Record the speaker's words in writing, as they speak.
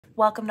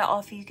Welcome to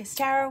Ophiuchus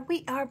Tarot.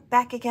 We are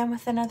back again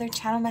with another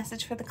channel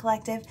message for the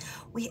collective.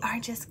 We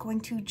are just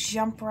going to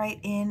jump right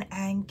in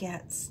and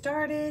get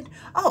started.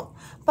 Oh,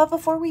 but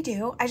before we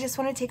do, I just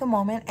want to take a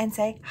moment and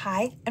say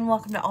hi and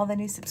welcome to all the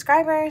new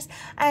subscribers.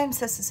 I am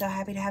so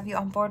happy to have you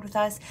on board with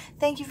us.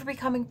 Thank you for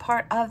becoming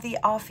part of the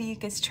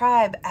Ophiuchus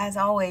tribe. As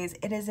always,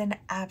 it is an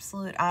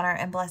absolute honor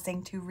and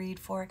blessing to read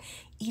for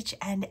each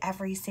and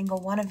every single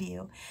one of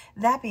you.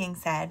 That being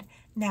said,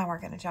 now we're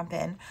going to jump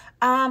in.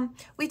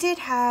 We did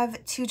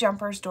have two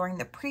jumpers during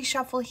the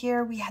pre-shuffle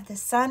here. We had the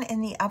Sun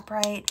in the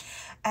upright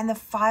and the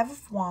Five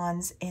of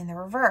Wands in the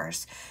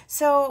reverse.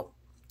 So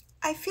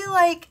I feel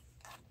like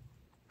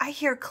I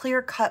hear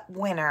clear-cut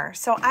winner.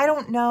 So I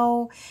don't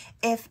know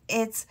if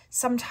it's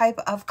some type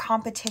of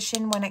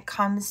competition when it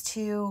comes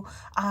to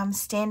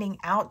standing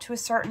out to a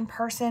certain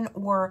person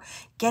or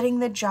getting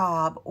the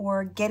job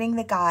or getting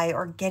the guy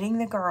or getting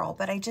the girl.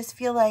 But I just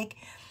feel like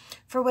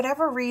for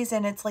whatever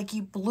reason, it's like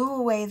you blew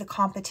away the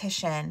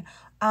competition.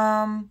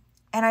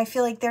 And I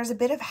feel like there's a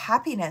bit of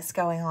happiness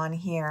going on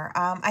here.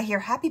 I hear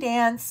happy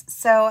dance.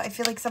 So I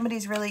feel like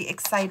somebody's really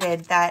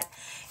excited that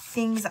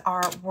things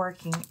are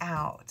working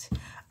out.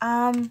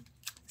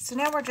 So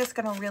now we're just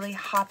going to really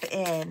hop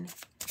in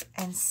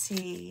and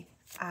see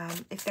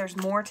if there's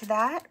more to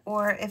that,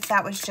 or if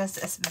that was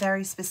just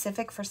very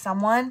specific for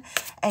someone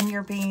and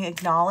you're being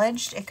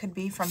acknowledged. It could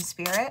be from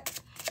Spirit,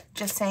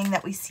 just saying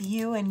that we see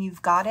you and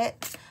you've got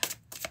it.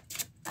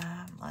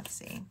 Let's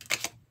see.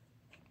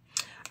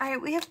 All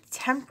right, we have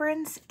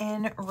Temperance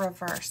in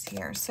reverse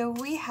here. So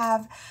we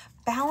have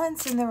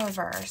Balance in the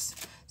reverse.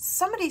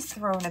 Somebody's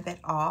thrown a bit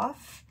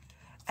off.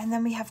 And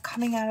then we have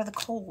Coming Out of the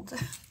Cold.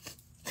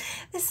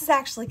 This is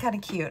actually kind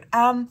of cute.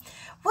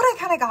 What I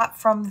kind of got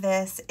from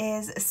this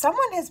is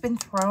someone has been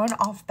thrown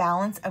off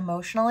balance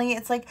emotionally.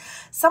 It's like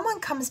someone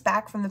comes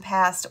back from the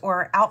past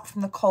or out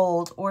from the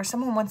cold, or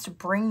someone wants to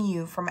bring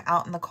you from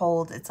out in the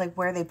cold. It's like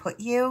where they put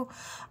you.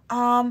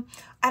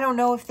 I don't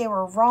know if they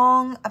were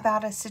wrong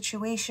about a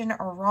situation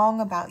or wrong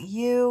about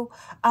you.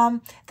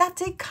 That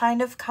did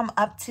kind of come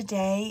up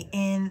today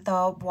in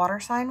the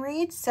water sign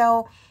read.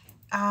 So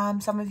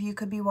some of you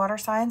could be water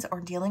signs or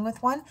dealing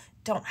with one.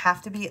 Don't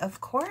have to be, of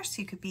course.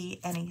 You could be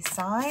any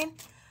sign.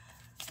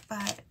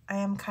 But I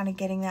am kind of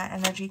getting that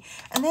energy.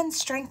 And then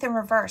Strength in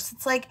reverse.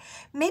 It's like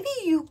maybe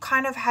you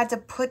kind of had to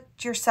put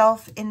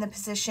yourself in the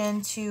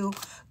position to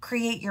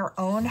create your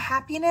own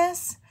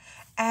happiness.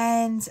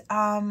 And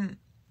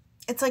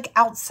it's like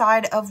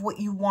outside of what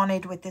you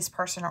wanted with this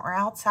person or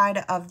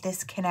outside of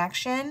this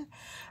connection.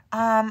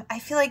 I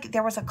feel like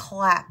there was a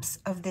collapse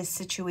of this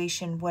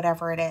situation,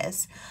 whatever it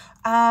is.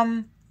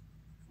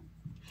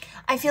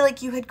 I feel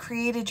like you had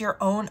created your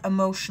own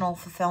emotional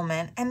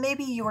fulfillment, and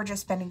maybe you were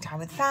just spending time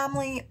with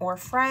family or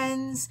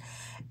friends.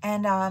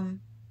 And I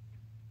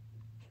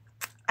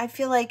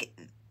feel like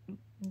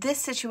this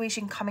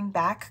situation coming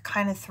back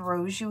kind of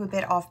throws you a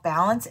bit off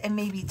balance and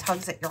maybe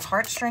tugs at your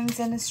heartstrings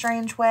in a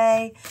strange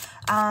way.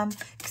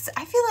 Because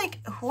I feel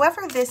like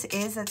whoever this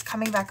is that's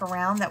coming back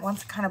around that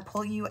wants to kind of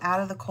pull you out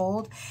of the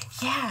cold,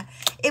 yeah,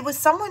 it was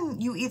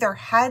someone you either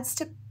had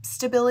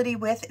stability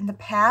with in the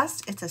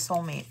past. It's a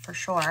soulmate for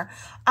sure.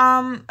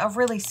 A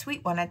really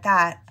sweet one at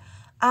that.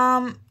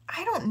 I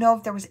don't know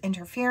if there was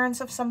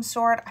interference of some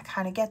sort. I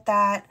kind of get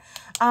that.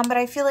 But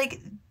I feel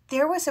like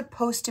there was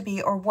supposed to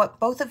be, or what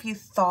both of you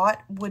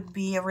thought would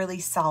be a really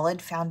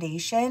solid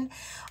foundation,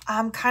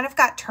 kind of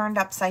got turned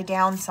upside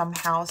down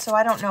somehow. So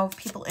I don't know if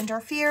people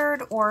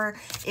interfered or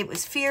it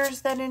was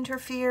fears that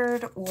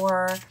interfered,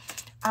 or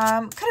could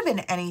have been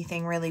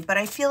anything really. But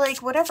I feel like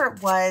whatever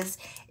it was,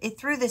 it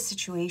threw this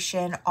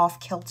situation off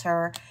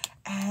kilter.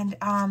 And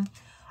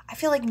I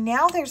feel like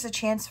now there's a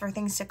chance for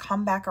things to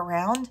come back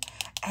around.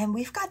 And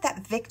we've got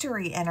that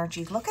victory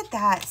energy. Look at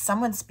that.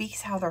 Someone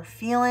speaks how they're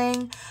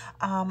feeling.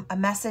 A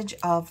message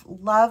of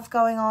love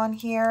going on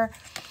here.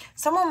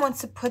 Someone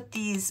wants to put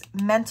these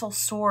mental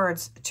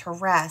swords to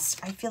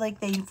rest. I feel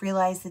like they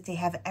realize that they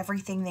have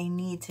everything they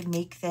need to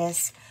make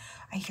this,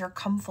 I hear,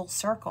 come full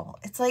circle.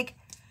 It's like,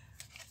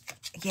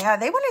 yeah,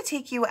 they want to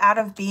take you out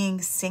of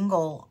being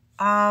single.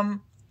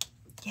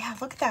 Yeah,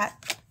 look at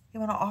that. They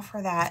want to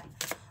offer that.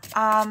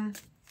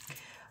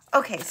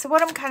 Okay, so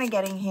what I'm kind of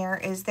getting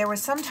here is there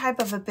was some type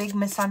of a big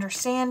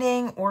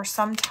misunderstanding or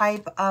some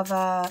type of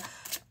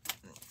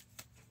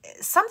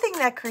something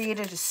that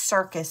created a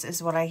circus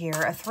is what I hear.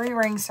 A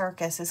three-ring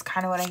circus is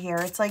kind of what I hear.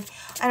 It's like,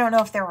 I don't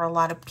know if there were a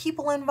lot of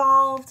people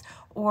involved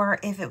or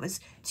if it was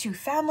two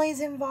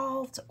families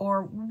involved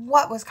or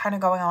what was kind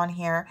of going on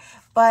here.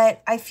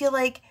 But I feel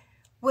like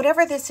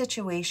whatever the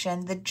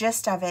situation, the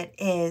gist of it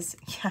is,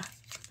 yeah.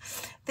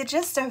 The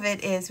gist of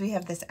it is we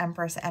have this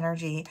Empress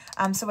energy.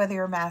 So whether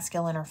you're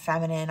masculine or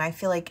feminine, I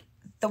feel like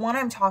the one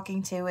I'm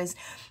talking to is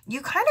you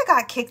kind of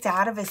got kicked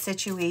out of a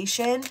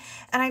situation.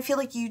 And I feel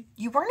like you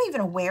weren't even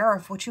aware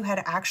of what you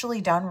had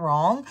actually done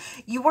wrong.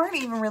 You weren't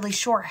even really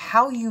sure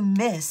how you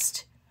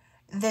missed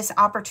this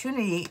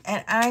opportunity.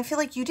 And I feel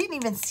like you didn't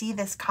even see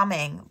this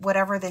coming,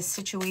 whatever this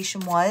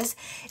situation was.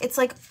 It's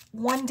like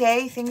one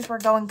day things were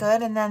going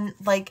good. And then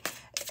like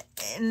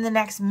in the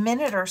next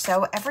minute or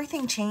so,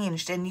 everything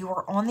changed and you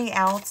were on the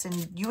outs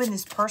and you and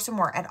this person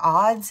were at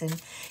odds.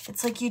 And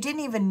it's like you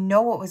didn't even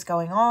know what was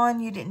going on.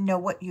 You didn't know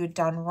what you had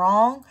done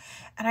wrong.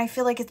 And I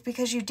feel like it's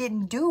because you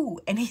didn't do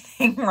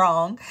anything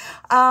wrong.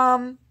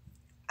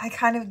 I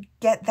kind of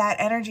get that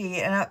energy,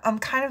 and I'm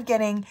kind of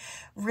getting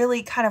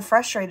really kind of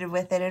frustrated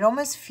with it. It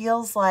almost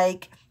feels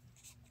like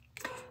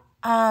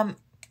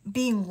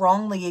being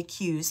wrongly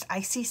accused.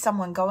 I see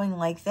someone going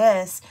like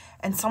this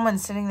and someone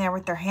sitting there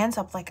with their hands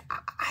up like,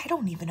 I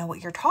don't even know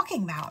what you're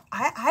talking about.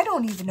 I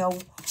don't even know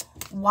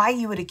why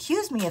you would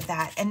accuse me of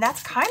that. And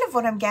that's kind of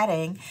what I'm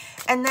getting.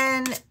 And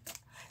then,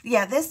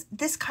 yeah,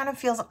 this kind of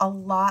feels a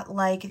lot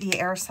like the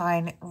air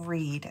sign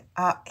read.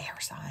 Air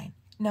sign.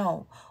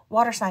 No,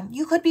 water sign.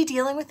 You could be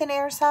dealing with an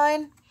air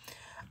sign.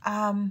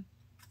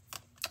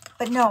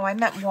 But no, I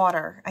meant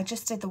water. I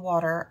just did the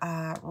water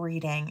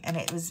reading, and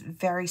it was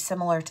very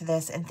similar to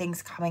this and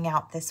things coming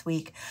out this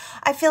week.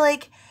 I feel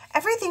like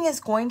everything is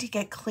going to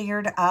get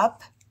cleared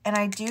up, and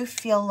I do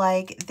feel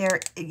like there,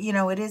 you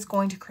know, it is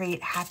going to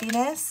create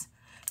happiness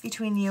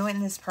between you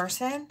and this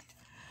person.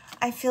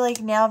 I feel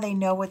like now they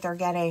know what they're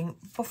getting.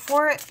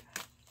 Before,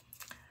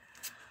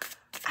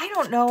 I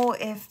don't know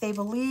if they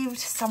believed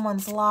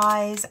someone's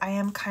lies. I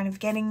am kind of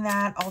getting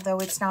that, although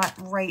it's not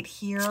right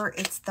here.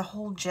 It's the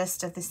whole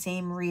gist of the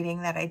same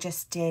reading that I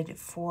just did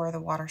for the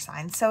water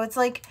sign. So it's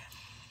like,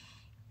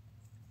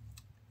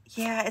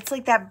 yeah, it's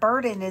like that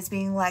burden is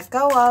being let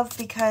go of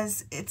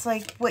because it's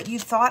like what you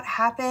thought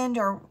happened.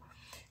 Or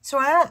so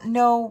I don't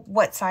know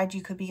what side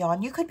you could be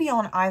on. You could be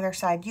on either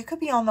side. You could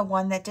be on the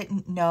one that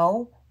didn't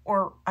know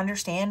or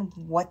understand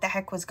what the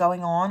heck was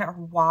going on, or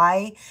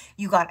why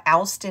you got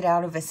ousted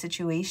out of a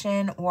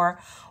situation, or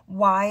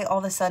why all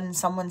of a sudden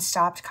someone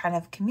stopped kind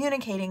of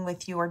communicating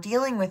with you or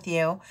dealing with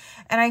you.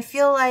 And I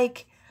feel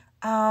like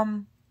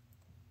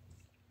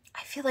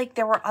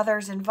there were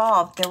others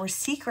involved. There were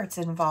secrets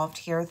involved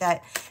here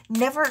that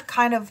never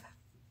kind of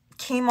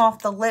came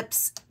off the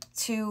lips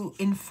to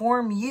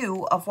inform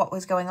you of what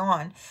was going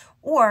on.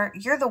 Or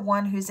you're the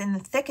one who's in the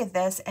thick of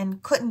this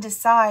and couldn't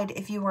decide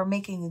if you were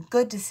making a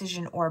good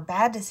decision or a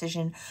bad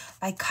decision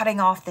by cutting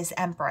off this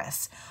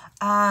Empress.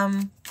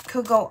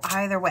 Could go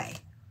either way.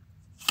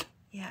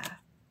 Yeah.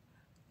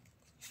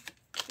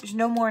 There's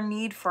no more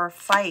need for a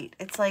fight.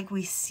 It's like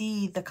we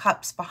see the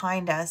cups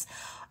behind us.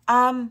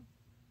 I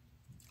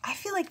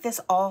feel like this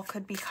all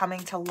could be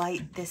coming to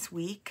light this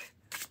week.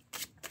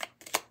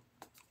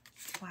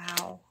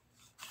 Wow.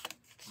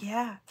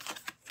 Yeah.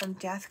 From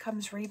death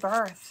comes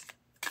rebirth.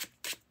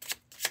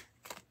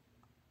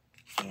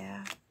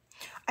 Yeah.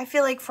 I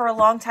feel like for a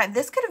long time,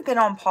 this could have been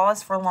on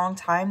pause for a long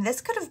time.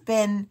 This could have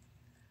been,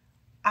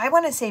 I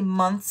want to say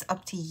months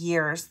up to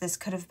years. This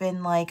could have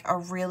been like a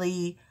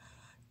really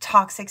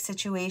toxic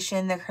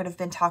situation. There could have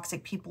been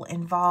toxic people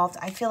involved.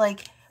 I feel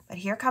like, but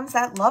here comes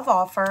that love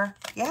offer.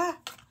 Yeah.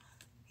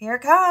 Here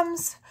it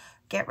comes.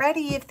 Get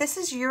ready. If this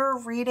is your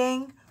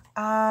reading,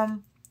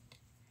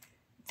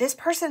 this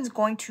person's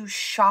going to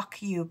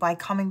shock you by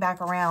coming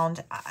back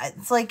around.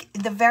 It's like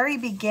the very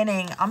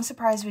beginning. I'm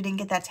surprised we didn't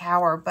get that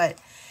tower, but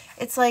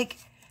it's like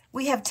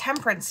we have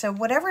temperance. So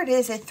whatever it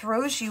is, it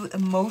throws you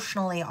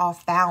emotionally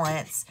off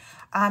balance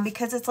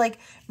because it's like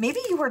maybe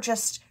you were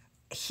just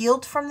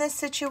healed from this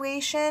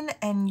situation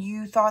and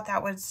you thought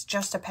that was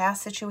just a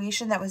past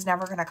situation that was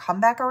never going to come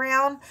back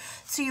around.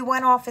 So you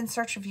went off in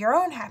search of your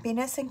own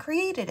happiness and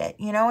created it.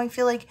 You know, I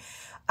feel like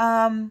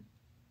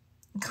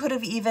could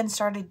have even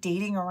started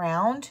dating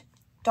around.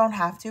 Don't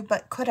have to,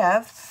 but could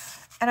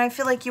have. And I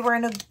feel like you're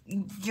in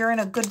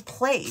a good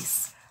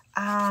place.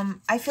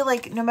 I feel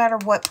like no matter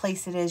what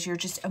place it is, you're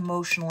just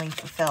emotionally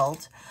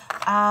fulfilled.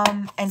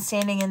 And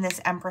standing in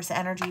this Empress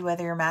energy,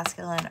 whether you're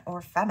masculine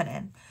or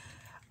feminine.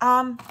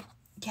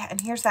 Yeah,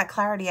 and here's that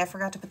clarity. I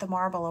forgot to put the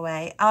marble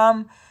away.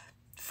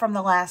 From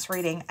the last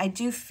reading, I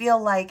do feel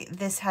like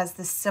this has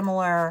the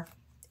similar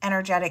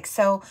energetic.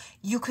 So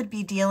you could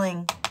be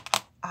dealing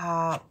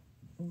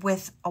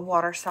with a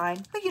water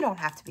sign, but you don't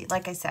have to be.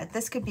 Like I said,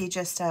 this could be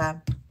just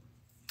a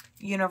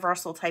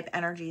universal type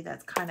energy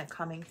that's kind of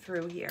coming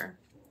through here.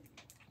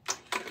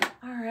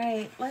 All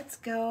right, let's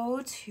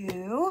go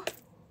to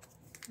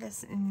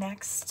this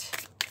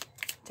next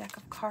deck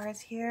of cards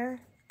here.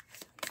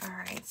 All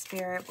right,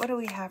 Spirit, what do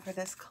we have for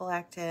this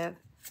collective?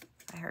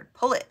 I heard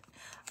pull it.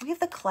 We have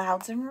the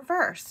clouds in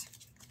reverse.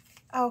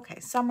 Okay,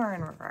 some are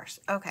in reverse.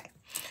 Okay.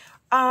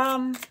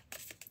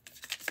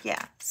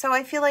 Yeah, so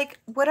I feel like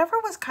whatever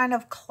was kind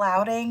of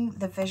clouding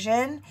the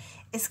vision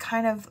is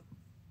kind of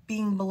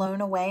being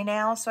blown away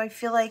now. So I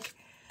feel like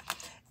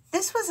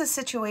this was a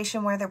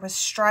situation where there was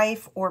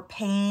strife or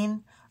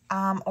pain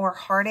or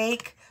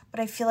heartache, but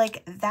I feel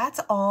like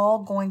that's all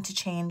going to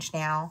change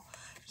now.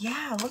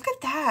 Yeah, look at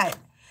that.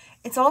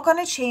 It's all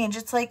going to change.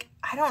 It's like,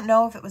 I don't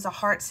know if it was a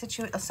heart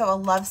situation, so a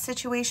love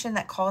situation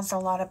that caused a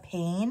lot of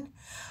pain.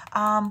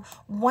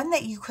 One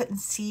that you couldn't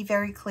see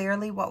very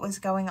clearly what was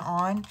going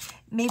on.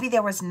 Maybe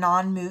there was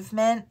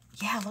non-movement.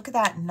 Yeah, look at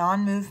that,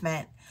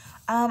 non-movement.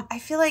 I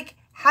feel like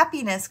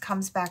happiness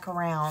comes back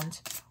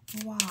around.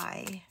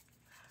 Why?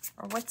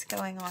 Or what's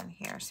going on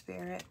here,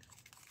 Spirit?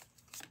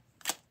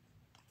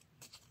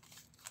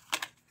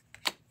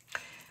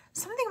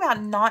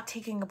 about not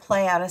taking a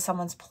play out of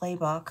someone's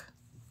playbook.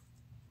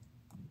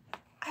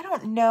 I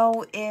don't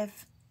know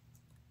if...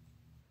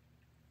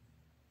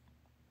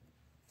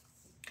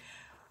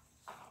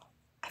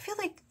 I feel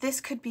like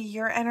this could be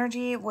your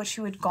energy, what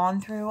you had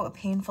gone through, a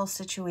painful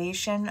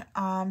situation,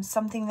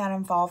 something that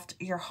involved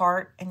your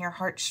heart and your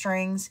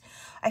heartstrings.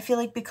 I feel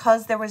like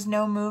because there was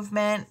no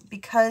movement,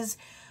 because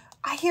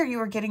I hear you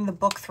were getting the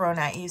book thrown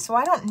at you. So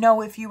I don't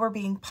know if you were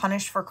being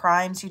punished for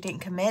crimes you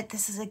didn't commit.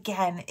 This is,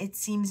 again, it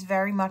seems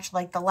very much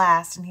like the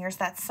last. And here's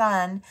that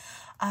sun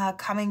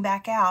coming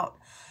back out.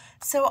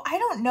 So I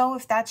don't know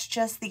if that's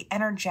just the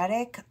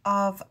energetic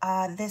of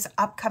this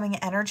upcoming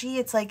energy.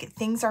 It's like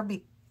things are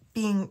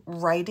being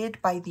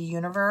righted by the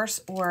universe,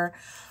 or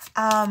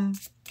I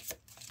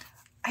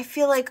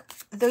feel like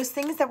those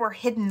things that were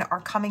hidden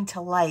are coming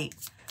to light.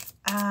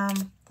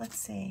 Let's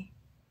see.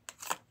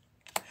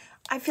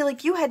 I feel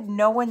like you had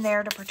no one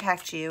there to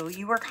protect you.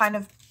 You were kind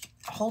of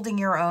holding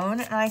your own,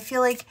 and I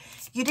feel like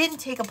you didn't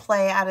take a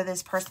play out of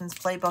this person's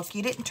playbook.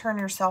 You didn't turn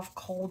yourself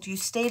cold. You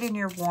stayed in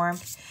your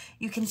warmth.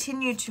 You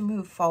continued to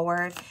move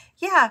forward.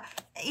 Yeah,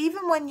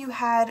 even when you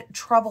had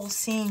trouble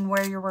seeing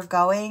where you were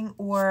going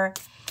or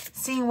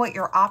seeing what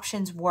your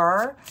options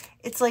were,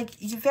 it's like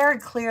you very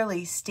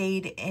clearly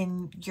stayed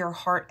in your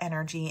heart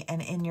energy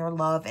and in your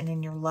love and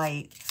in your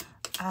light.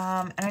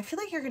 And I feel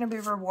like you're going to be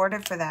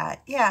rewarded for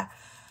that. Yeah.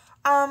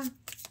 I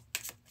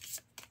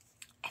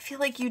feel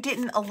like you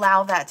didn't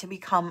allow that to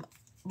become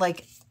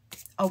like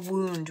a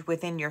wound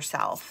within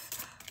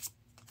yourself.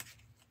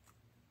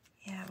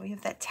 Yeah, we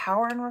have that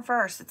Tower in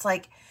reverse. It's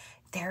like,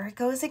 there it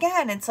goes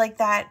again. It's like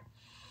that,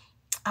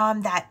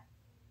 that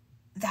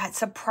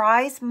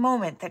surprise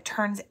moment that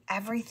turns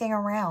everything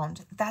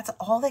around. That's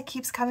all that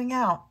keeps coming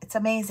out. It's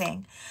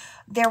amazing.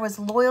 There was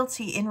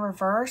loyalty in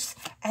reverse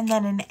and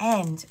then an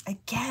end.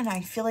 Again, I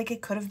feel like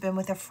it could have been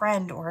with a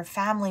friend or a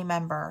family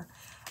member.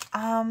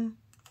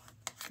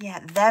 Yeah,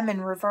 them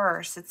in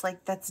reverse. It's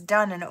like that's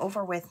done and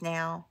over with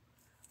now.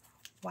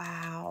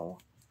 Wow.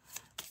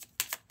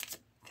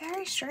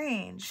 Very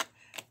strange.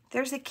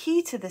 There's a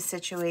key to the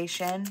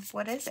situation.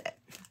 What is it?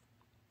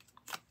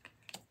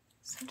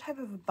 Some type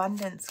of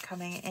abundance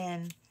coming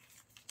in.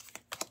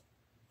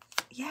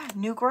 Yeah,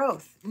 new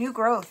growth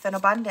and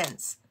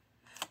abundance.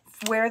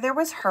 Where there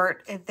was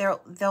hurt,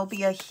 there'll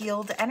be a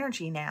healed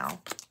energy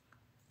now.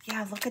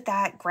 Yeah, look at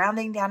that,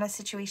 grounding down a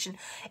situation.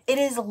 It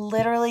is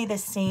literally the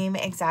same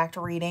exact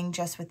reading,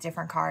 just with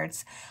different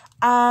cards.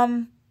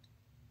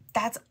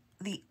 That's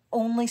the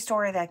only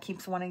story that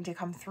keeps wanting to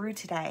come through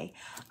today.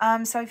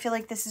 So I feel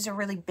like this is a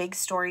really big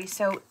story.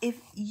 So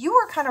if you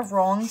were kind of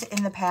wronged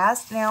in the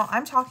past, now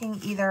I'm talking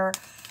either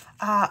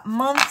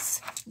months,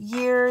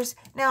 years.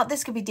 Now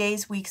this could be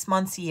days, weeks,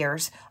 months,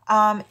 years.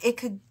 It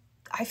could,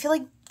 I feel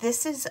like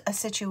this is a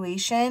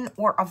situation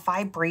or a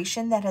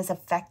vibration that has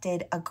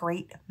affected a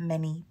great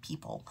many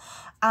people.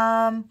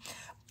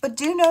 But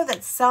do know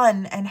that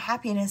sun and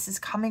happiness is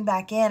coming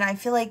back in. I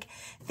feel like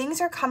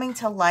things are coming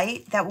to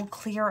light that will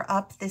clear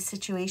up this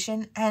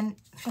situation. And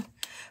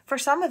for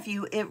some of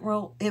you, it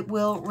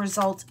will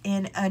result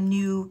in a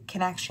new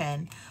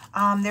connection.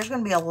 There's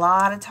going to be a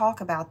lot of talk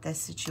about this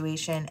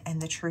situation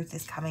and the truth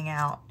is coming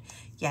out.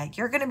 Yeah,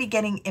 you're going to be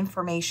getting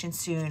information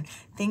soon.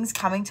 Things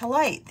coming to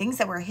light. Things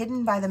that were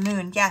hidden by the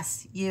moon.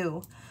 Yes,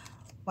 you.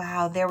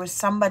 Wow, there was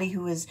somebody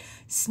who was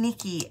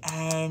sneaky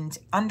and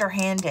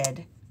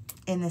underhanded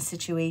in the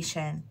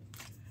situation.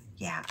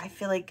 Yeah, I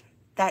feel like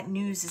that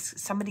news is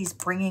somebody's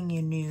bringing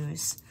you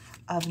news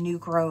of new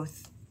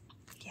growth.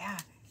 Yeah,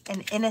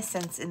 and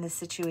innocence in the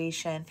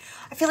situation.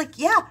 I feel like,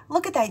 yeah,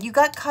 look at that. You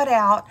got cut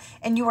out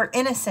and you were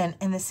innocent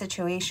in the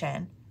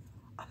situation.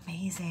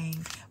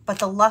 Amazing. But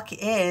the luck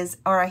is,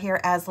 or I hear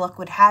as luck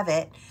would have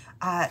it,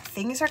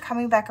 things are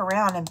coming back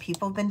around and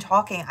people have been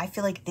talking. I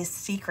feel like this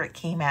secret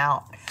came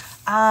out.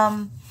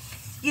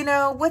 You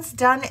know, what's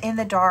done in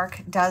the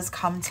dark does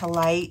come to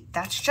light.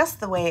 That's just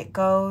the way it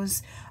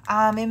goes.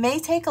 It may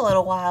take a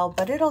little while,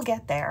 but it'll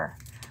get there.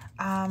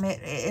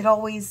 It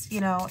always,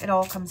 you know, it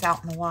all comes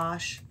out in the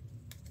wash.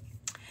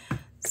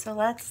 So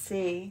let's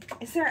see.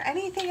 Is there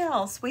anything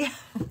else? We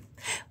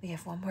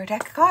have one more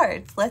deck of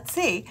cards. Let's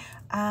see.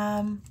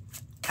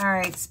 All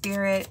right,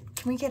 Spirit,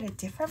 can we get a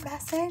different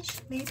message,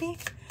 maybe?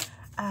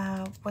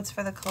 What's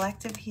for the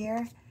collective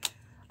here?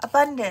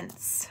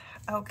 Abundance.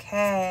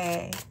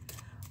 Okay.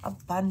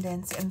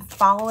 Abundance and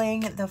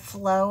following the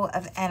flow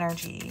of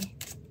energy.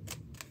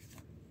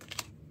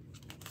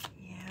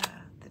 Yeah,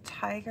 the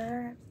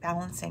tiger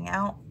balancing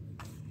out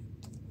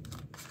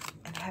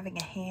and having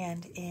a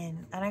hand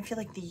in. And I feel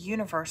like the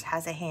universe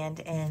has a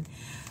hand in.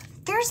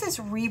 There's this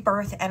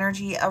rebirth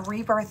energy, a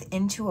rebirth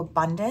into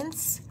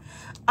abundance.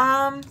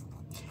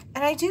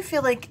 And I do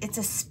feel like it's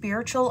a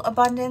spiritual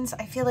abundance.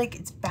 I feel like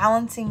it's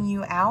balancing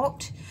you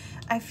out.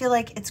 I feel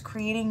like it's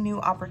creating new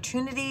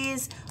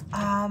opportunities.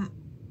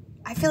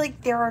 I feel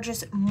like there are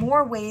just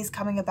more ways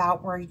coming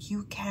about where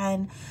you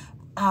can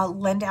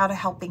lend out a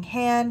helping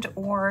hand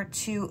or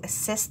to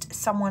assist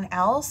someone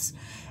else.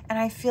 And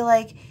I feel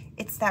like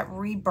it's that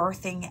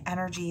rebirthing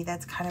energy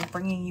that's kind of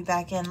bringing you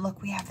back in.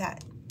 Look, we have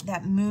that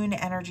that moon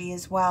energy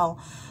as well.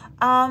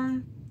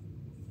 And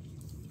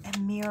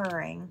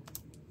mirroring.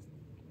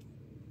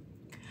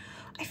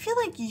 I feel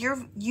like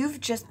you've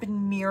just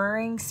been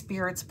mirroring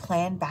Spirit's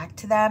plan back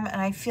to them,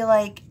 and I feel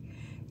like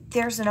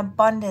there's an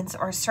abundance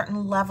or a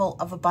certain level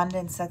of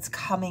abundance that's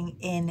coming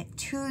in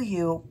to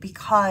you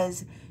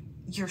because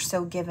you're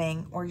so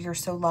giving, or you're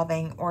so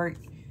loving, or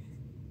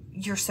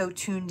you're so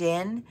tuned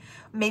in.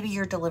 Maybe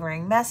you're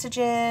delivering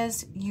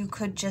messages. You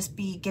could just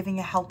be giving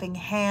a helping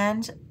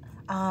hand.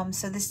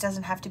 So this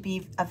doesn't have to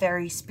be a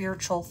very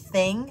spiritual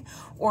thing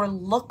or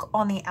look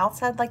on the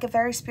outside like a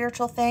very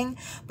spiritual thing,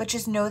 but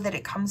just know that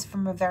it comes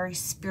from a very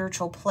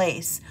spiritual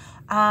place.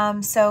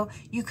 So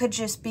you could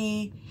just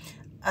be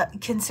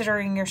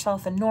considering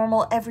yourself a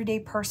normal everyday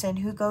person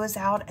who goes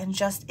out and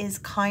just is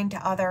kind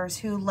to others,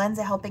 who lends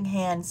a helping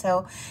hand.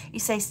 So you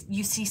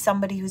see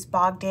somebody who's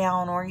bogged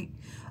down, or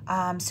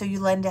so you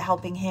lend a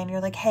helping hand.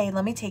 You're like, hey,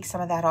 let me take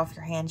some of that off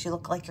your hands. You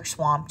look like you're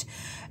swamped.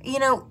 You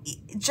know,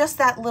 just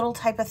that little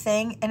type of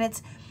thing.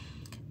 And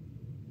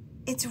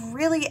it's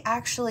really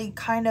actually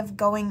kind of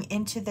going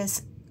into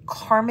this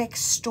karmic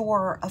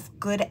store of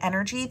good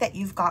energy that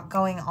you've got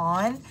going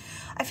on.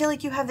 I feel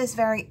like you have this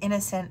very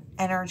innocent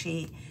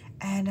energy,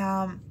 and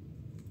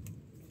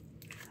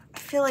I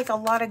feel like a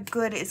lot of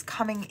good is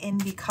coming in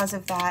because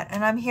of that.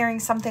 And I'm hearing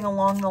something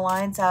along the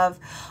lines of,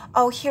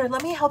 oh, here,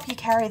 let me help you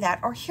carry that.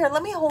 Or here,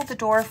 let me hold the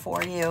door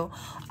for you.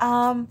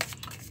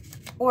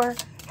 Or,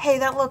 hey,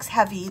 that looks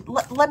heavy.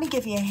 Let me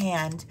give you a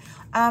hand.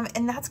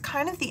 And that's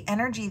kind of the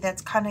energy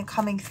that's kind of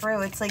coming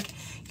through. It's like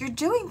you're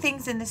doing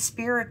things in the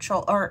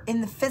spiritual or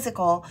in the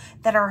physical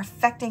that are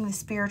affecting the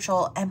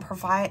spiritual, and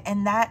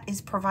that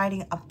is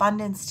providing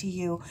abundance to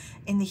you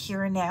in the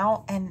here and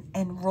now, and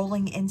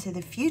rolling into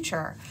the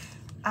future.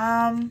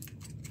 Yeah,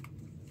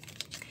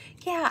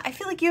 I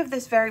feel like you have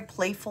this very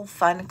playful,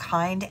 fun,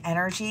 kind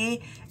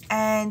energy,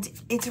 and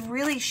it's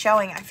really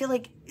showing. I feel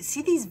like,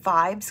 see these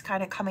vibes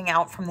kind of coming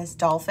out from this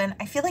dolphin?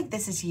 I feel like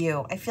this is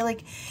you. I feel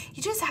like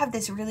you just have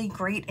this really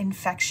great,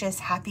 infectious,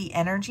 happy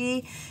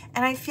energy.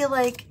 And I feel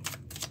like,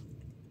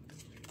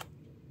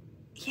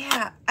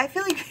 yeah, I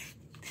feel like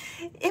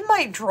it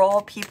might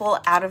draw people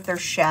out of their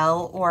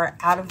shell, or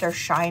out of their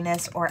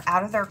shyness, or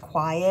out of their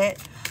quiet.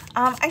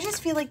 I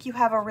just feel like you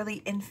have a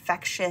really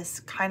infectious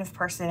kind of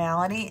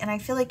personality, and I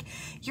feel like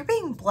you're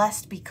being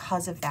blessed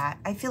because of that.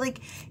 I feel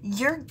like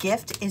your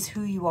gift is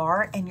who you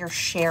are, and you're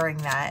sharing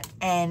that.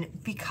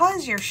 And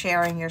because you're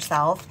sharing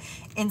yourself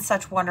in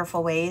such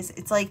wonderful ways,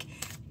 it's like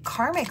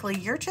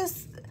karmically, you're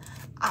just,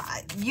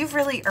 you've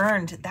really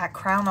earned that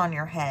crown on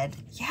your head.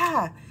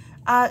 Yeah.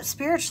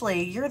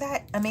 Spiritually, you're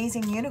that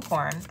amazing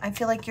unicorn. I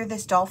feel like you're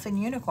this dolphin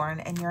unicorn,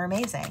 and you're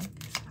amazing.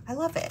 I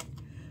love it.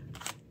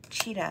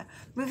 Cheetah,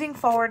 moving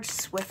forward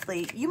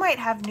swiftly. You might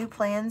have new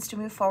plans to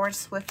move forward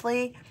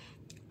swiftly.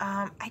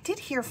 I did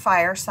hear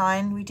fire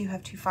sign. We do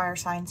have 2 fire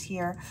signs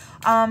here.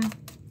 And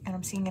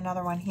I'm seeing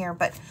another one here,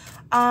 but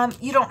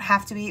you don't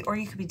have to be, or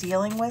you could be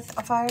dealing with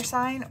a fire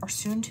sign, or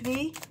soon to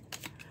be.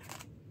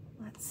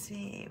 Let's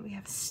see. We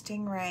have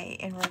Stingray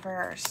in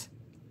reverse.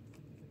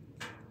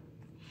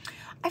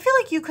 I feel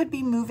like you could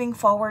be moving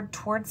forward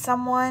towards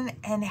someone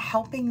and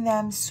helping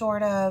them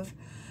sort of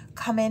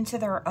come into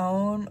their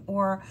own,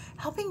 or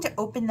helping to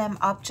open them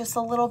up just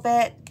a little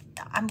bit.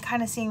 I'm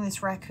kind of seeing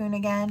this raccoon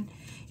again.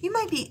 You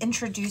might be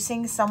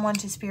introducing someone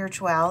to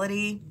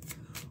spirituality,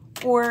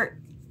 or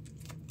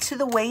to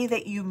the way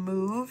that you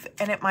move,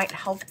 and it might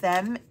help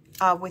them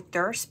with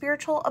their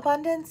spiritual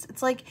abundance.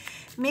 It's like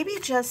maybe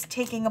just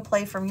taking a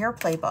play from your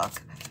playbook.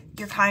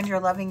 You're kind,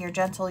 you're loving, you're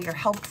gentle, you're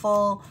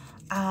helpful.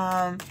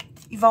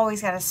 You've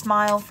always got a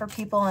smile for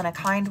people, and a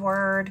kind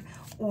word,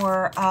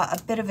 or a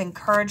bit of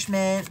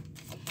encouragement,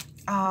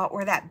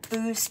 or that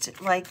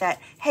boost, like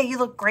that, hey, you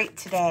look great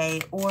today.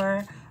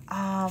 Or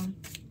I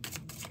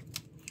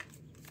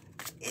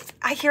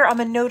hear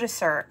I'm a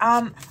noticer.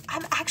 I'm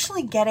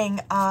actually getting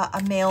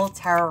a male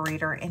tarot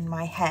reader in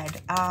my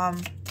head.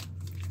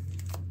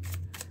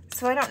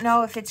 So I don't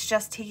know if it's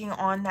just taking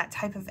on that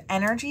type of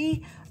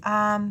energy.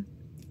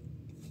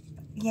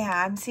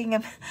 Yeah, I'm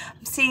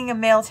seeing a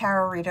male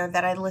tarot reader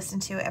that I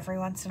listen to every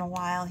once in a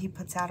while. He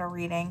puts out a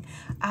reading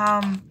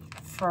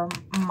for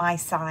my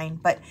sign,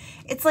 but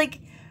it's like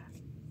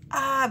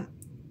I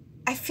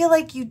feel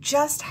like you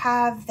just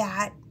have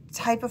that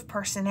type of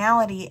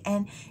personality,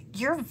 and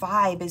your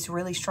vibe is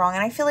really strong.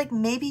 And I feel like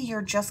maybe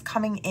you're just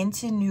coming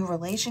into new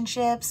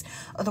relationships,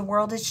 or the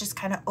world is just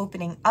kind of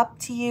opening up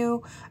to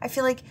you. I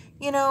feel like,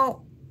 you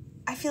know,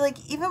 I feel like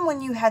even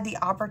when you had the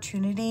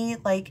opportunity,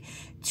 like,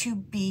 to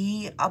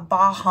be a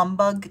bah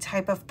humbug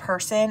type of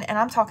person, and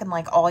I'm talking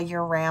like all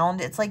year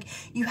round, it's like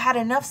you had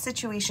enough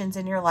situations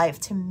in your life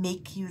to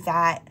make you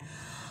that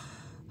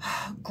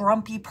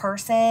grumpy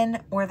person,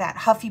 or that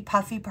huffy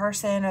puffy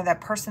person, or that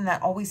person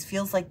that always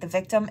feels like the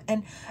victim.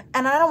 And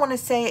I don't want to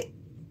say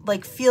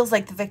like feels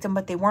like the victim,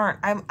 but they weren't.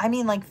 I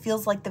mean like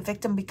feels like the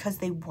victim because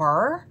they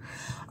were.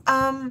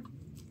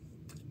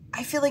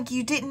 I feel like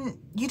you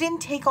didn't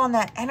take on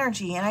that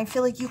energy, and I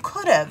feel like you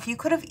could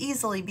have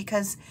easily,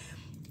 because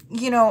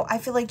you know, I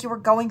feel like you were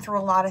going through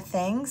a lot of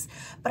things,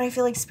 but I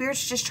feel like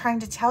Spirit's just trying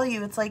to tell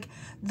you, it's like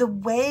the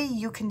way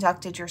you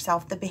conducted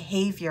yourself, the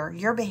behavior,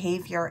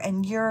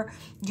 and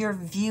your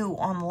view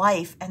on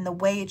life and the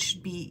way it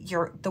should be,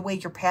 the way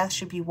your path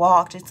should be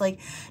walked. It's like,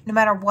 no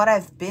matter what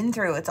I've been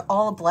through, it's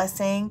all a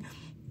blessing.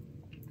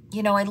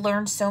 You know, I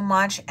learned so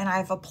much and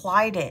I've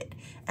applied it.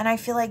 And I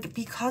feel like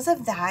because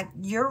of that,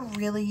 you're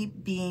really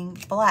being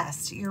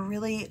blessed. You're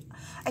really,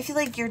 I feel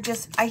like you're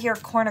just, I hear a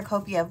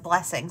cornucopia of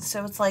blessings.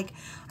 So it's like,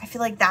 I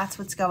feel like that's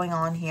what's going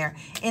on here.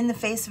 In the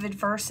face of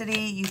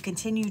adversity, you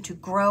continue to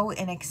grow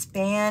and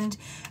expand.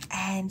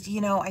 And, you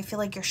know, I feel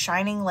like you're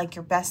shining like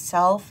your best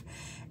self.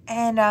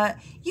 And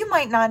you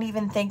might not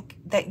even think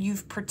that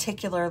you've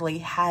particularly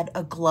had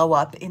a glow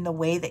up in the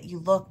way that you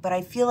look, but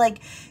I feel like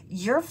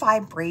your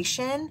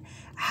vibration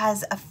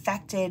has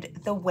affected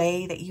the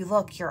way that you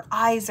look. Your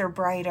eyes are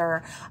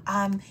brighter.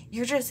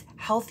 You're just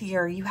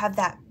healthier. You have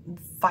that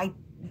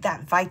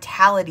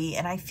vitality,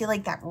 and I feel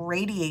like that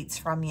radiates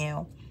from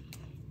you.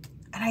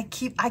 And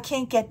I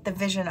can't get the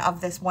vision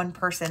of this one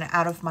person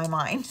out of my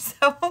mind.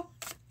 So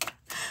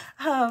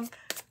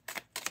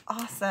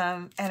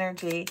awesome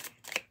energy.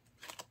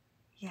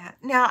 Yeah.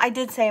 Now, I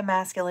did say a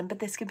masculine, but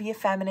this could be a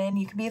feminine.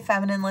 You could be a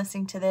feminine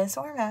listening to this,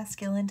 or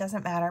masculine,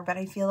 doesn't matter. But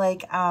I feel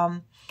like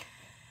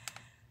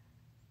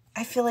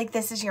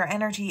this is your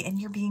energy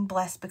and you're being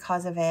blessed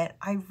because of it.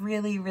 I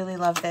really, really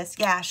love this.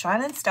 Yeah,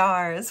 shining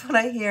stars, what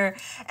I hear.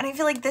 And I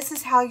feel like this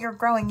is how you're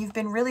growing. You've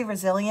been really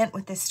resilient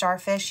with this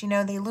starfish. You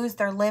know, they lose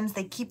their limbs.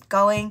 They keep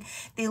going.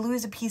 They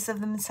lose a piece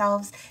of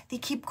themselves. They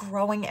keep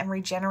growing and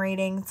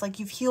regenerating. It's like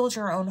you've healed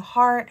your own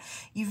heart.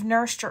 You've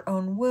nursed your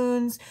own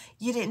wounds.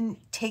 You didn't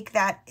take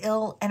that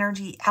ill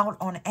energy out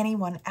on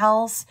anyone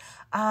else.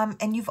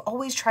 And you've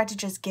always tried to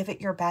just give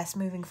it your best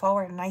moving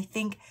forward. And I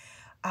think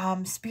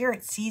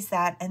Spirit sees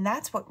that, and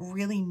that's what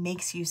really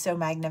makes you so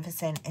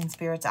magnificent in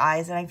Spirit's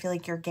eyes. And I feel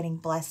like you're getting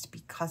blessed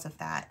because of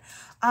that.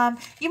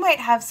 You might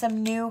have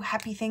some new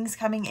happy things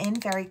coming in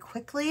very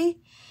quickly.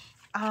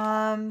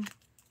 Yeah.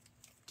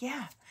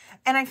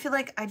 And I feel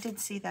like I did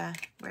see that.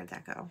 Where'd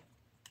that go?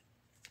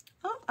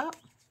 Oh,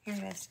 here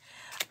it is.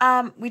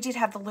 We did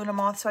have the Luna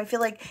Moth, so I feel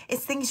like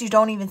it's things you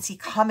don't even see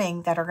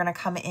coming that are going to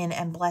come in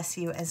and bless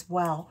you as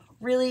well.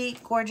 Really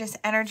gorgeous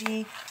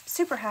energy.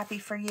 Super happy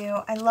for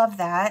you. I love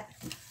that.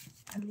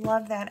 I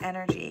love that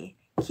energy.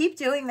 Keep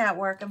doing that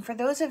work. And for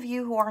those of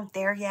you who aren't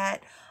there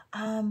yet,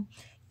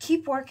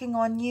 keep working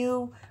on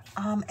you,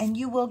 and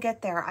you will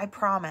get there. I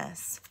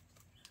promise.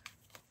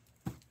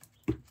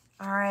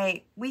 All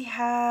right. We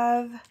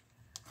have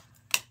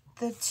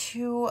the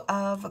Two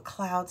of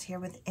Clouds here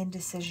with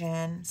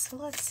indecision. So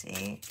let's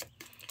see.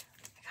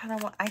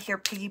 I hear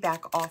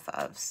piggyback off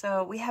of.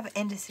 So we have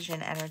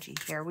indecision energy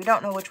here. We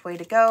don't know which way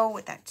to go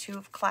with that Two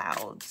of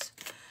Clouds.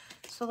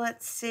 So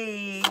let's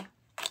see.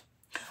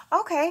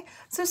 Okay,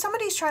 so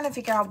somebody's trying to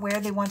figure out where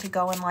they want to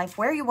go in life,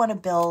 where you want to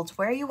build,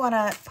 where you want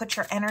to put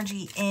your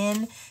energy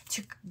in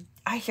to,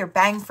 I hear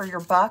bang for your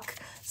buck.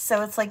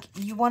 So it's like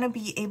you want to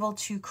be able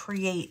to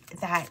create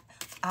that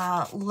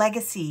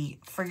legacy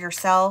for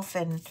yourself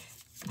and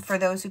for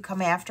those who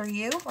come after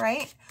you,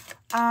 right?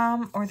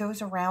 Or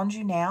those around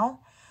you now.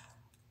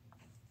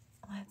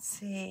 Let's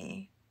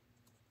see.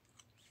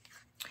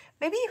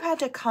 Maybe you had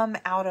to come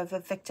out of a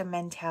victim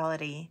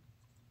mentality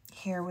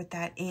here with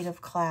that Eight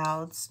of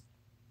Clouds.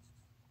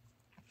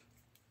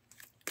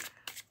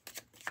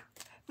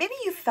 Maybe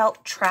you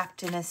felt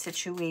trapped in a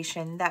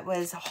situation that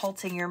was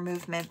halting your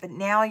movement, but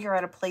now you're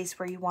at a place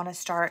where you want to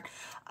start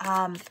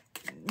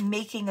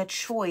making a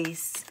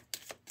choice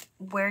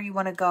where you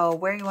want to go,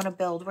 where you want to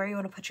build, where you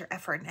want to put your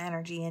effort and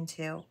energy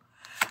into.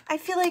 I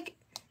feel like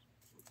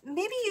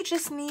maybe you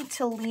just need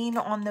to lean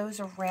on those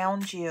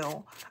around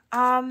you,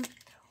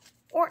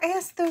 or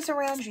ask those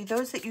around you,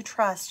 those that you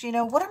trust, you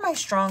know, what are my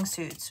strong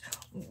suits?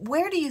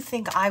 Where do you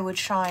think I would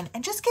shine?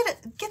 And just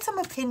get some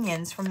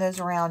opinions from those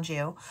around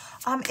you.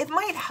 It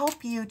might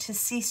help you to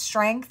see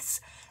strengths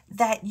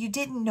that you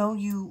didn't know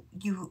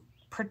you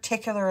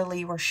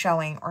particularly were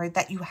showing or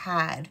that you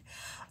had.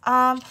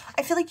 I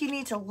feel like you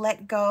need to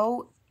let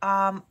go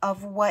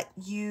of what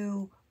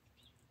you,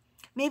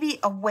 maybe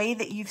a way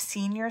that you've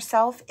seen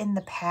yourself in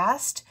the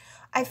past.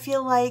 I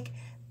feel like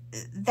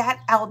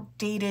that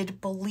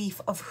outdated belief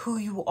of who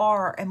you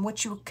are and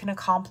what you can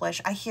accomplish.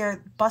 I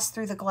hear bust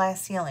through the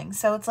glass ceiling.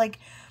 So it's like,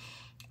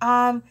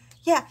 yeah,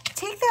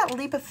 take that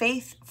leap of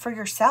faith for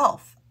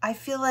yourself. I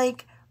feel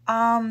like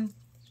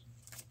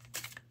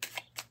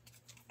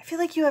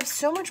you have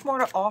so much more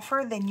to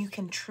offer than you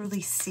can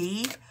truly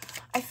see.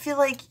 I feel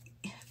like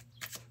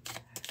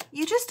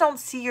you just don't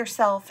see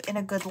yourself in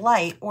a good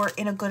light or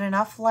in a good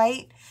enough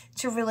light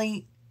to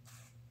really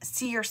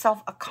see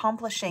yourself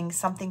accomplishing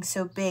something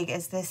so big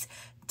as this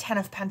Ten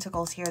of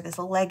Pentacles here, this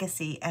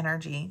legacy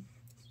energy.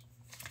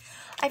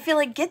 I feel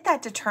like get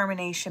that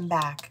determination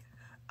back.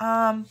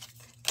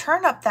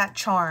 Turn up that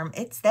charm.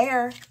 It's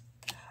there.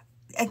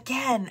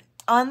 Again,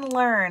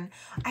 unlearn.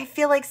 I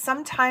feel like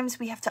sometimes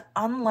we have to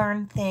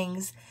unlearn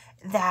things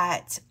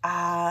that,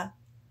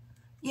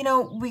 you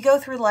know, we go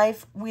through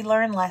life, we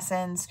learn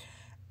lessons,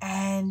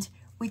 and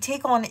we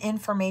take on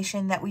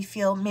information that we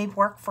feel may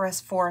work for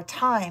us for a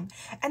time.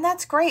 And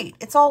that's great.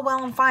 It's all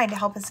well and fine to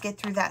help us get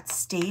through that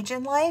stage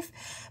in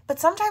life. But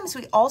sometimes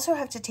we also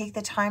have to take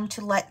the time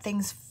to let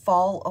things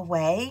fall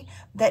away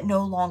that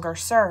no longer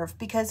serve,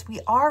 because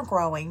we are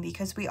growing,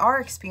 because we are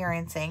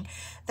experiencing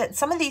that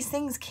some of these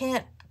things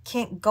can't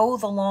go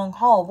the long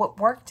haul. What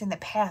worked in the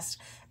past,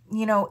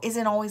 you know,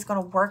 isn't always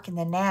going to work in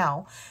the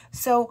now.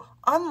 So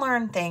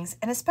unlearn things,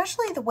 and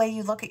especially the way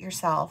you look at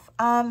yourself.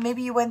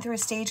 Maybe you went through a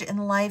stage in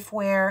life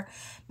where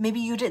maybe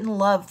you didn't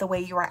love the way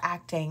you were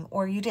acting,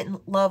 or you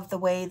didn't love the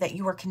way that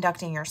you were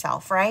conducting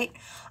yourself, right?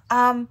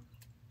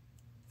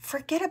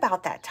 Forget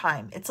about that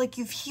time. It's like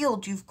you've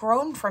healed, you've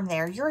grown from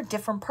there. You're a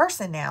different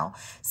person now.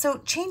 So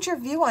change your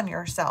view on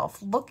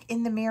yourself. Look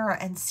in the mirror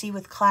and see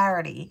with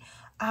clarity.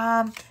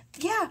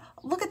 Yeah,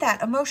 look at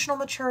that, emotional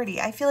maturity.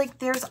 I feel like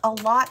there's a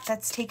lot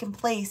that's taken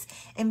place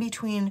in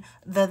between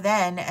the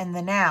then and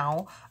the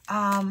now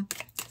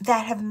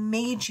that have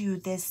made you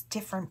this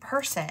different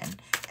person.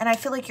 And I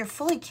feel like you're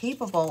fully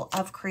capable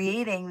of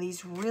creating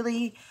these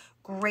really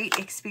great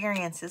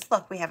experiences.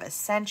 Look, we have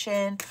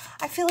ascension.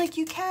 I feel like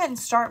you can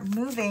start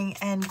moving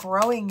and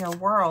growing your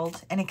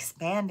world and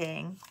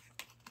expanding.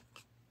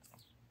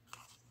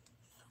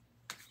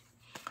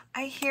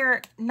 I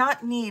hear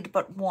not need,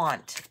 but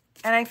want.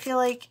 And I feel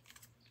like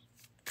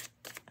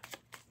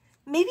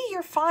maybe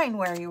you're fine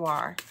where you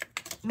are.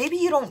 Maybe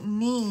you don't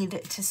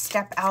need to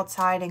step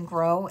outside and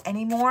grow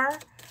anymore.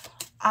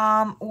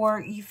 Or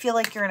you feel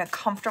like you're in a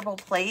comfortable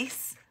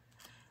place.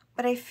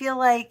 But I feel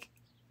like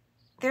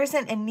there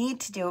isn't a need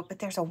to do it, but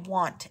there's a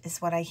want,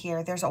 is what I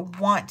hear. There's a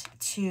want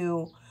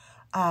to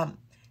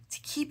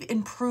keep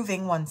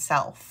improving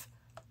oneself,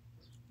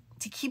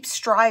 to keep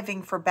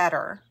striving for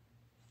better.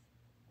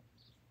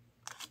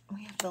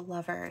 We have the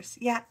Lovers.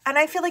 Yeah, and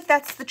I feel like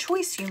that's the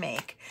choice you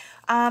make.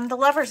 The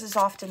Lovers is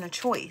often a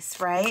choice,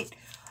 right?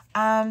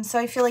 So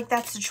I feel like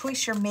that's the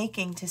choice you're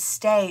making, to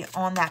stay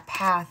on that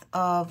path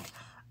of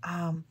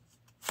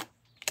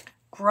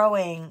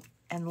growing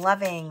and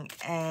loving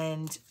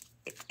and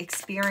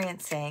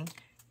experiencing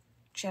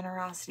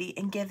generosity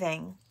and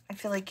giving. I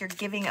feel like you're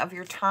giving of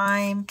your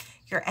time,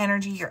 your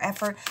energy, your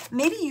effort.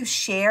 Maybe you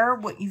share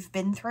what you've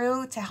been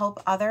through to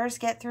help others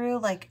get through,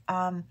 like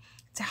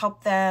to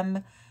help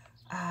them,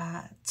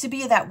 to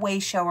be that way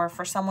shower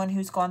for someone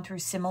who's gone through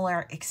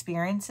similar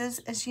experiences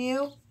as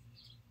you.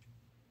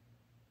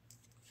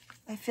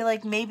 I feel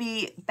like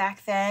maybe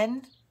back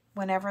then,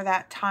 whenever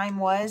that time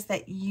was,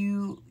 that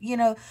you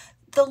know,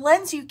 the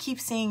lens you keep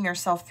seeing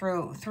yourself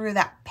through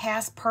that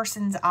past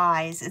person's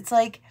eyes, it's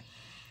like,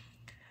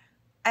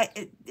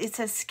 it's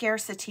a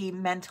scarcity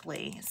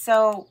mentally.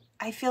 So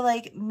I feel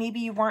like maybe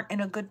you weren't in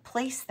a good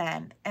place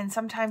then. And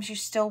sometimes you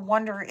still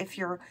wonder if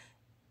you're,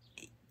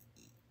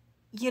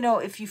 you know,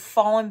 if you've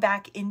fallen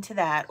back into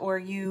that, or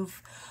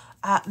you've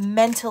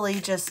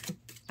mentally just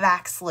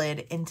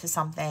backslid into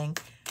something.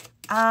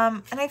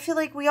 And I feel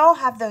like we all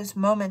have those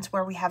moments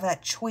where we have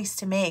that choice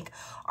to make.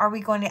 Are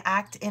we going to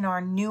act in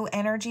our new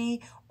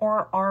energy,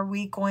 or are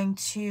we going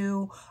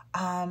to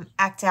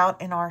act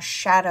out in our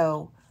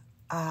shadow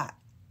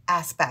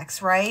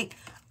aspects, right?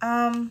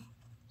 Yeah,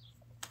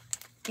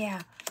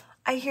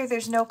 I hear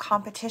there's no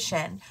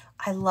competition.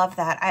 I love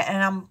that.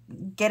 And I'm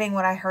getting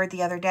what I heard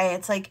the other day.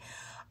 It's like,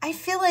 I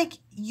feel like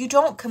you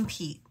don't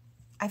compete.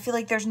 I feel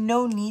like there's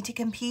no need to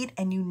compete,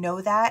 and you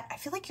know that. I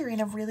feel like you're in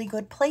a really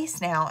good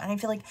place now. And I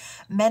feel like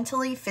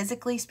mentally,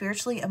 physically,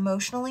 spiritually,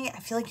 emotionally, I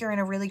feel like you're in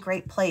a really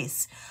great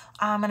place.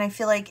 And I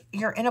feel like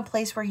you're in a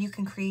place where you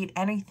can create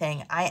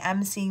anything. I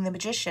am seeing the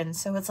Magician.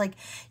 So it's like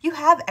you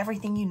have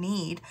everything you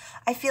need.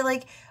 I feel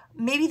like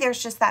maybe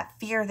there's just that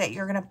fear that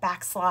you're going to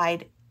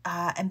backslide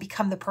and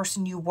become the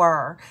person you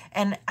were.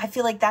 And I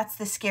feel like that's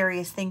the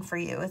scariest thing for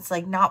you. It's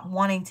like not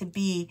wanting to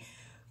be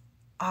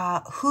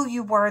who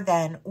you were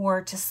then,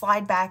 or to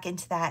slide back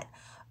into that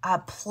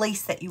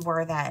place that you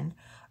were then.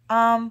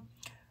 I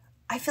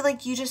feel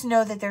like you just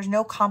know that there's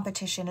no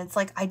competition. It's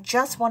like, I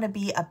just want to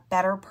be a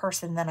better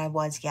person than I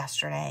was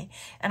yesterday.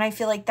 And I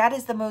feel like that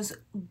is the most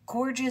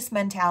gorgeous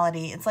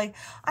mentality. It's like,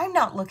 I'm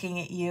not looking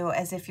at you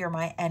as if you're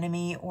my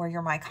enemy or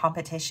you're my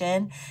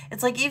competition.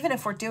 It's like, even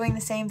if we're doing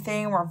the same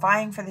thing, we're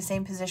vying for the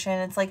same position,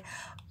 it's like,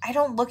 I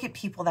don't look at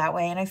people that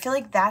way. And I feel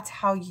like that's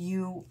how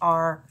you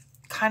are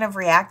kind of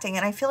reacting.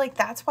 And I feel like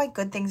that's why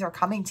good things are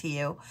coming to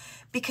you,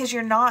 because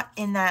you're not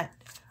in that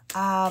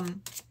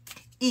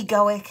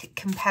egoic,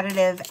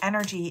 competitive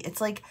energy.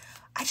 It's like,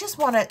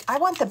 I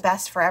want the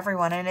best for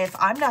everyone. And if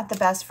I'm not the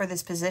best for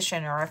this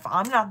position, or if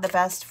I'm not the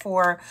best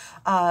for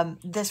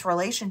this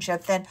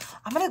relationship, then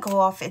I'm going to go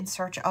off in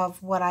search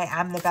of what I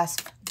am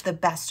the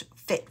best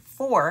fit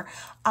for.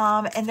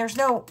 And there's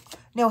no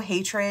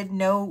hatred,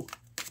 no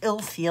ill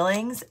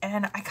feelings.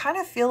 And I kind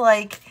of feel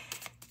like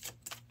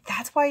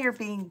that's why you're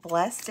being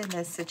blessed in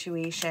this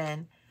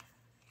situation.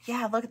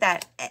 Yeah, look at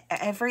that.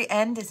 Every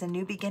end is a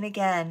new begin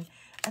again.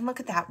 And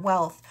look at that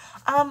wealth.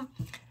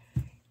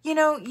 You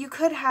know, you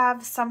could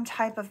have some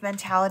type of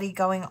mentality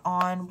going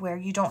on where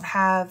you don't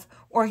have,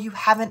 or you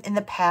haven't in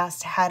the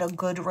past had a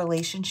good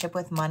relationship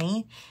with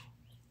money.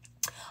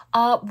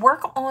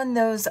 Work on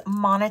those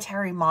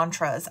monetary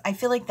mantras. I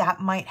feel like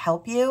that might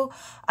help you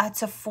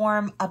to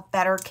form a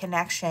better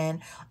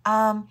connection.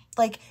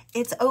 Like,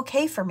 it's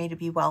okay for me to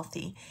be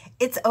wealthy.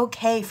 It's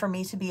okay for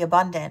me to be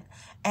abundant.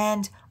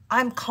 And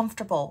I'm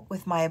comfortable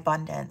with my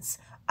abundance.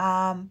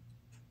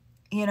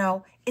 You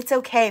know, it's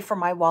okay for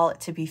my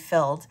wallet to be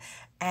filled.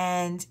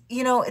 And,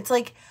 you know, it's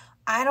like,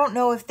 I don't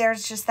know if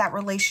there's just that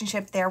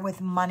relationship there with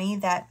money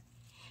that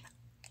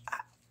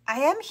I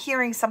am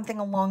hearing something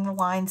along the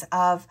lines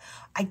of,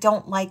 I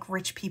don't like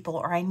rich people,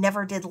 or I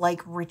never did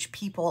like rich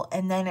people.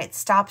 And then it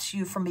stops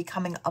you from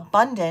becoming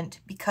abundant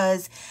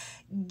because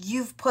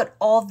you've put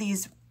all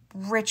these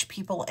rich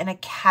people in a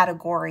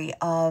category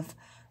of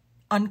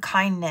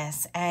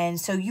unkindness, and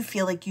so you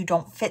feel like you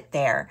don't fit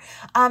there.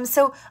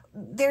 So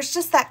there's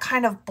just that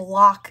kind of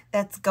block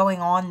that's going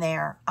on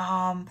there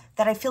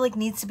that I feel like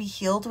needs to be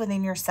healed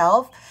within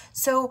yourself.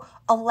 So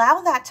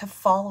allow that to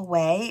fall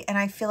away, and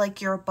I feel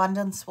like your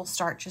abundance will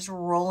start just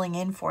rolling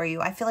in for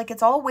you. I feel like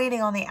it's all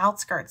waiting on the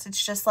outskirts.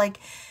 It's just like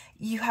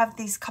you have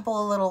these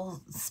couple of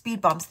little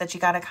speed bumps that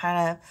you got to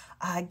kind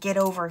of get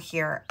over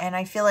here, and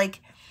I feel like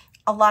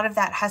a lot of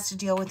that has to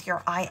deal with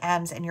your I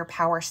ams and your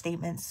power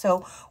statements.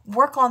 So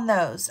work on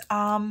those.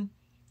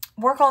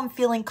 Work on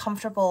feeling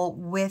comfortable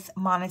with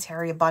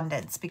monetary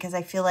abundance, because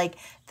I feel like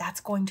that's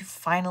going to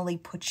finally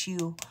put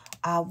you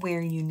where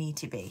you need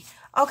to be.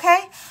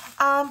 Okay.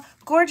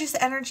 Gorgeous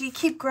energy.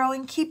 Keep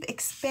growing. Keep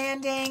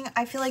expanding.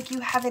 I feel like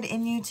you have it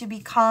in you to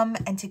become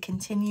and to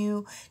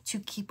continue to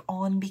keep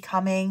on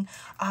becoming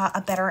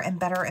a better and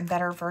better and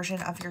better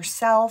version of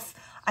yourself.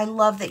 I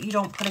love that you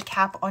don't put a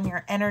cap on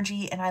your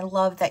energy, and I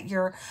love that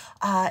you're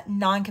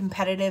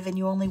non-competitive and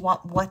you only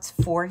want what's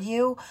for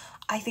you.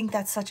 I think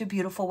that's such a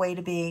beautiful way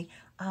to be.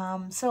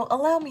 So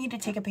allow me to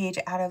take a page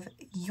out of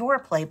your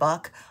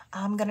playbook.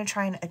 I'm going to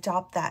try and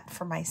adopt that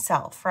for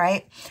myself,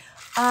 right?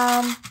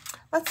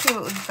 Let's see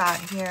what we've got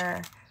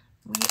here.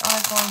 We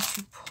are going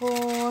to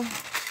pull.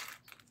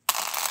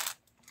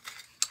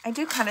 I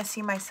do kind of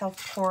see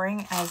myself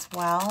pouring as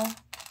well.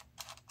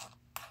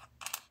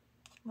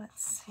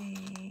 Let's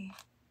see.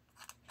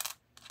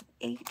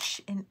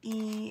 H and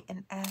E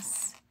and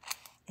S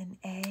and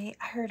A.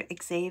 I heard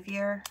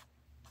Xavier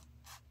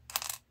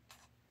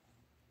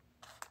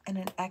and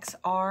an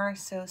XR.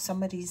 So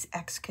somebody's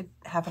X could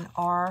have an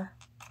R,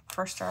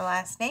 first or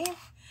last name.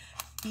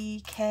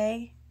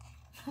 BK.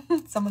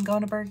 Someone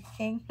going to Burger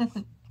King.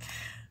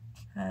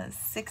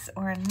 6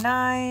 or a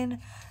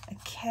 9. A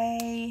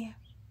K.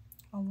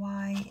 A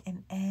Y,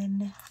 an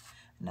N.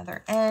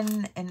 Another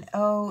N, an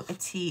O, a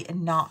T, a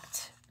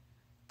not.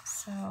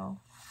 So,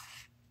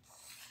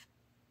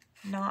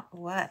 not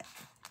what?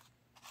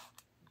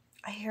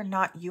 I hear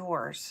not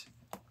yours.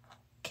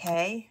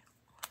 Okay.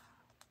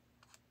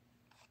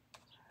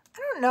 I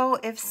don't know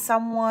if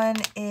someone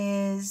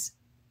is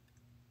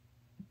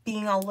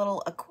being a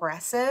little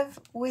aggressive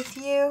with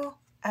you,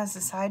 as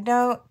a side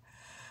note.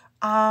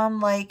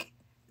 Like,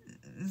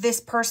 this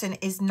person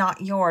is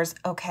not yours,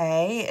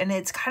 okay? And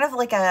it's kind of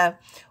like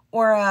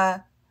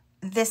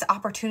this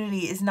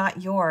opportunity is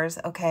not yours,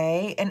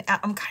 okay? And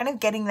I'm kind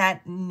of getting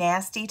that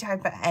nasty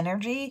type of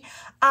energy.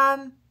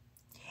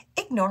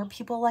 Ignore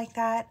people like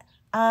that.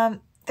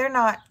 They're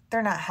not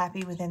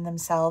happy within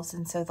themselves,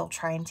 and so they'll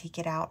try and take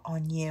it out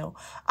on you.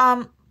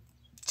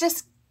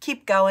 Just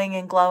keep going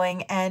and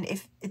glowing, and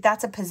if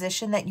that's a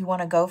position that you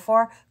want to go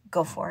for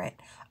it.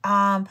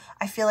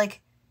 I feel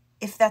like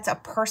if that's a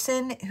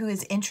person who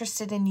is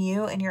interested in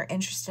you and you're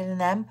interested in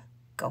them,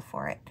 go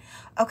for it.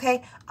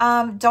 Okay.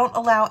 Don't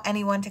allow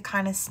anyone to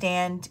kind of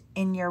stand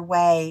in your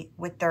way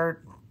with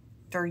their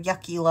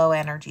yucky low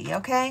energy.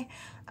 Okay.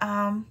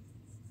 So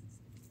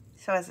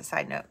as a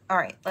side note, all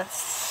right,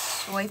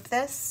 let's swipe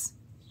this.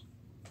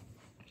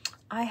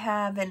 I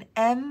have an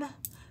M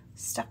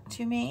stuck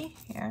to me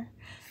here,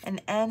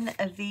 an N,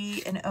 a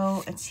V, an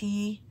O, a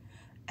T,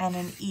 and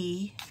an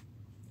E.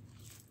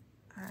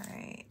 All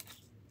right.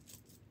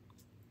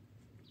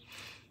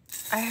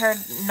 I heard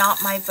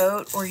not my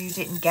vote, or you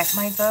didn't get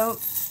my vote.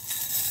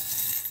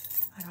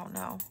 I don't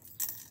know.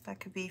 That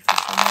could be for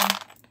someone.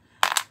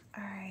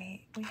 All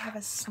right. We have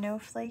a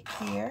snowflake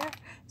here.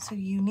 So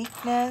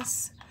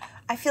uniqueness.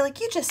 I feel like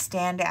you just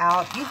stand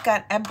out. You've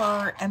got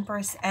Emperor,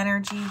 Empress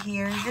energy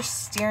here. You're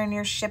steering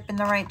your ship in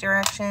the right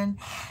direction.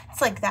 It's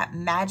like that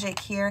magic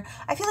here.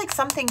 I feel like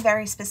something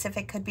very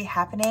specific could be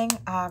happening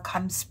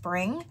come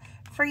spring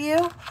for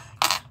you.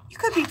 You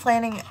could be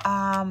planning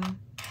a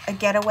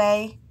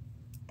getaway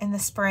in the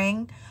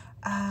spring,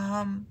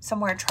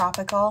 somewhere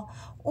tropical,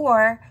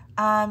 or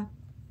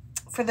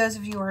for those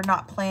of you who are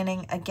not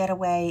planning a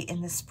getaway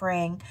in the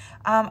spring,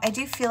 I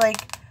do feel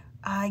like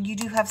you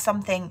do have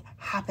something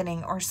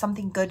happening or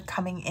something good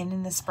coming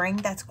in the spring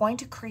that's going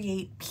to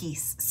create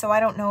peace. So I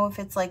don't know if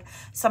it's like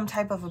some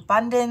type of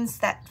abundance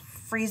that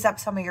frees up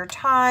some of your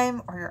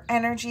time or your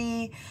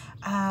energy,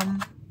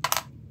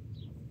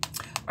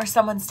 or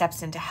someone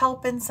steps in to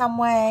help in some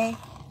way.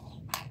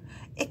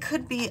 It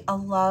could be a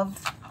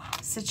love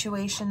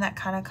situation that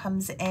kind of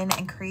comes in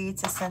and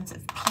creates a sense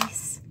of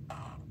peace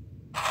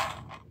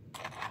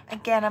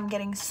Again, I'm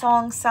getting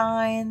song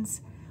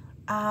signs.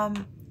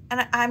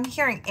 And I'm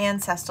hearing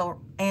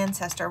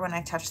ancestor when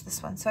I touch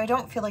this one. So I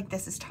don't feel like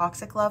this is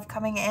toxic love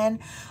coming in.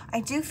 I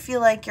do feel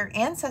like your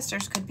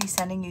ancestors could be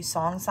sending you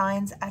song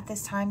signs at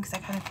this time, because I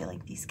kind of feel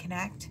like these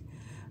connect.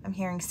 I'm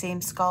hearing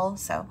same skull.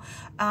 So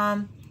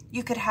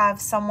you could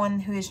have someone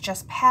who is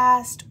just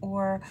passed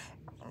or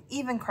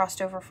even crossed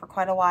over for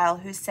quite a while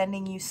who's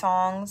sending you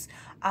songs,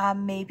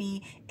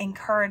 maybe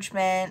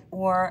encouragement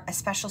or a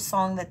special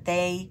song that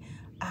they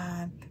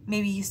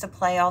maybe used to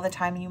play all the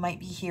time and you might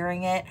be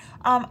hearing it.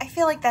 I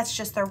feel like that's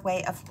just their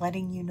way of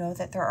letting you know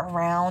that they're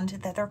around,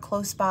 that they're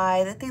close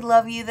by, that they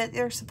love you, that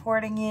they're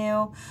supporting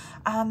you,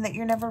 that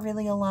you're never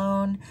really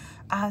alone.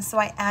 So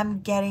I am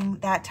getting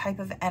that type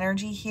of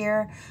energy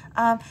here.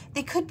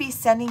 They could be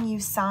sending you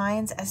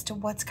signs as to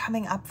what's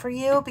coming up for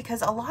you,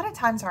 because a lot of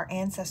times our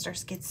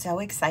ancestors get so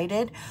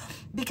excited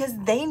because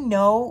they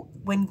know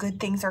when good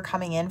things are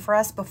coming in for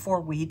us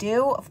before we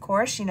do. Of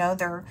course, you know,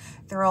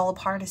 they're all a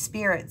part of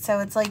spirit. So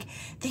it's like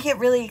they get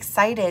really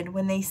excited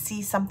when they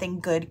see something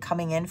good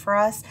coming in for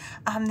us.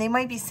 They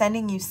might be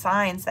sending you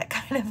signs that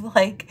kind of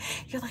like,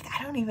 you're like,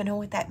 I don't even know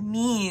what that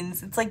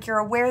means. It's like you're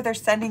aware they're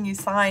sending you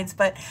signs,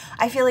 but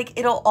I feel like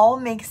it'll all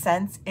make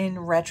sense in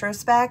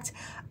retrospect,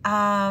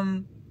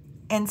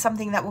 and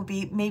something that will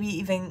be maybe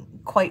even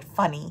quite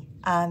funny,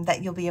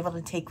 that you'll be able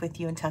to take with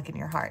you and tuck in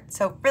your heart.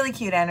 So really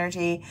cute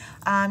energy.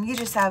 You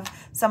just have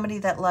somebody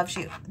that loves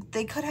you.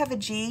 They could have a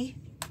G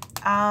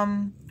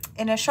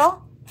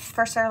initial,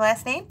 first or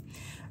last name.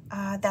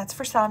 That's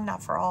for some,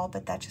 not for all,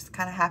 but that just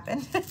kind of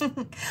happened.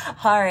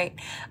 All right.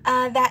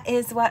 That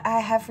is what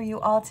I have for you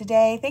all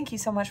today. Thank you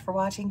so much for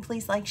watching.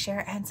 Please like,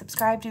 share, and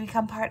subscribe to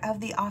become part of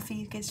the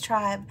Ophiuchus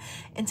tribe.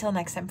 Until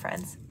next time,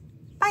 friends.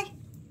 Bye.